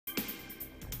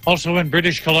Also in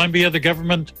British Columbia, the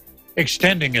government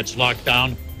extending its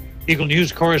lockdown. Eagle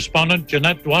News correspondent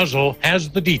Jeanette Doiseau has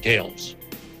the details.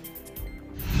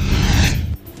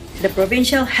 The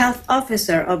Provincial Health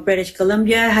Officer of British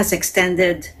Columbia has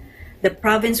extended the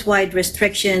province-wide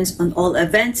restrictions on all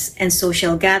events and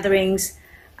social gatherings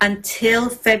until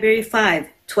February 5,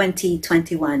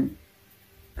 2021.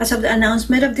 As of the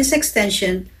announcement of this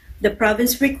extension, the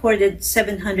province recorded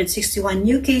 761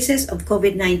 new cases of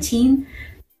COVID-19.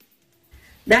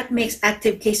 That makes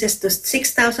active cases to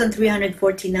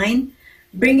 6,349,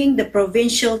 bringing the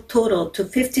provincial total to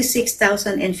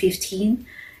 56,015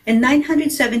 and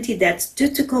 970 deaths due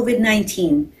to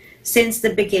COVID-19 since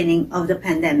the beginning of the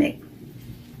pandemic.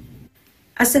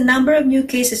 As the number of new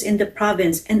cases in the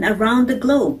province and around the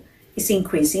globe is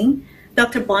increasing,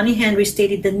 Dr. Bonnie Henry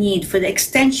stated the need for the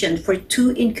extension for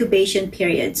 2 incubation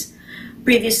periods.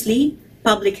 Previously,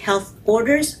 public health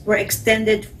orders were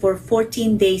extended for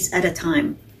 14 days at a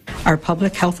time. Our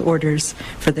public health orders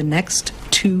for the next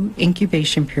 2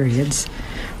 incubation periods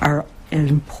are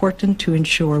important to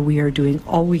ensure we are doing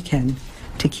all we can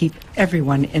to keep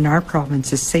everyone in our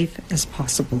province as safe as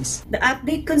possible. The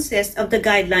update consists of the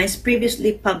guidelines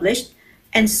previously published,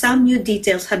 and some new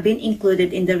details have been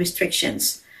included in the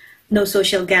restrictions. No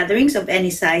social gatherings of any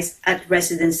size at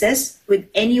residences with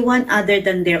anyone other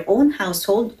than their own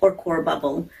household or core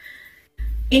bubble.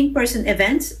 In-person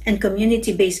events and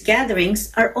community-based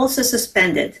gatherings are also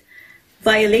suspended.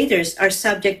 Violators are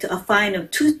subject to a fine of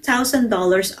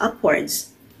 $2,000 upwards.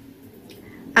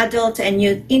 Adult and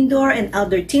youth indoor and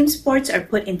outdoor team sports are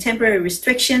put in temporary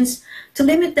restrictions to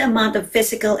limit the amount of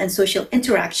physical and social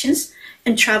interactions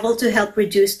and travel to help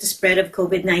reduce the spread of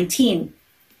COVID-19.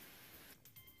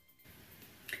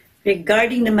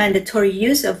 Regarding the mandatory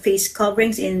use of face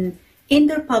coverings in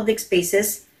indoor public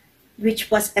spaces,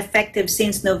 which was effective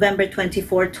since November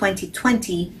 24,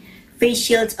 2020, face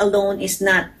shields alone is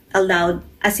not allowed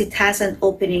as it has an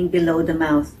opening below the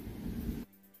mouth.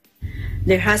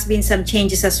 There has been some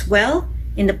changes as well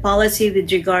in the policy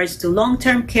with regards to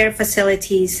long-term care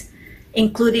facilities,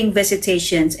 including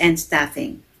visitations and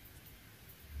staffing.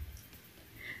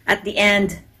 At the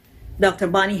end, Dr.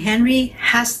 Bonnie Henry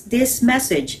has this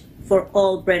message for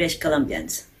all British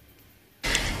Columbians.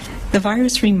 The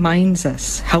virus reminds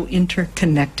us how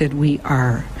interconnected we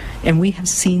are, and we have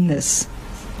seen this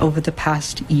over the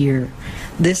past year.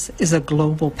 This is a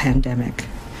global pandemic.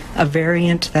 A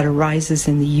variant that arises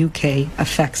in the UK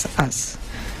affects us.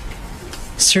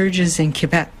 Surges in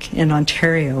Quebec, in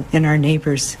Ontario, in our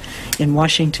neighbors in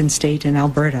Washington State and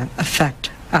Alberta affect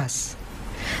us.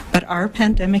 But our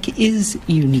pandemic is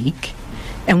unique,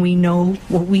 and we know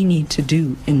what we need to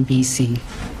do in BC.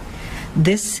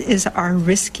 This is our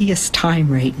riskiest time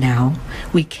right now.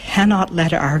 We cannot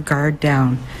let our guard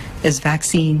down as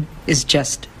vaccine is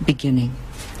just beginning.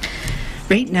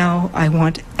 Right now, I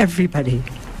want everybody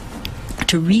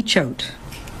to reach out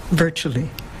virtually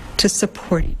to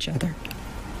support each other.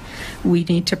 We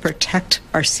need to protect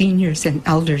our seniors and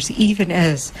elders even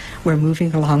as we're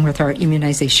moving along with our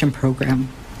immunization program.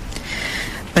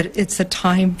 But it's a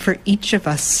time for each of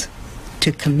us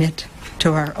to commit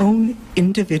to our own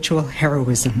individual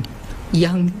heroism,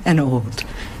 young and old.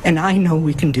 And I know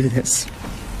we can do this.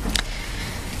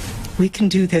 We can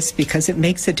do this because it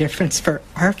makes a difference for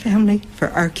our family, for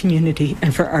our community,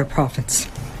 and for our province.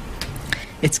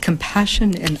 It's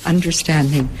compassion and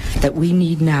understanding that we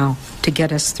need now to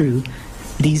get us through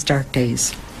these dark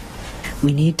days.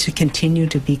 We need to continue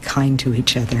to be kind to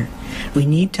each other. We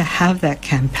need to have that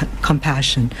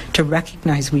compassion, to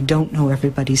recognize we don't know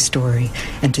everybody's story,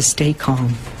 and to stay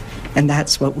calm. And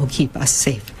that's what will keep us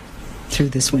safe through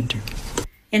this winter.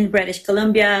 In British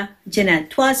Columbia,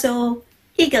 Jeanette Doiseau,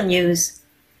 Eagle News.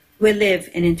 We live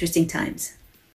in interesting times.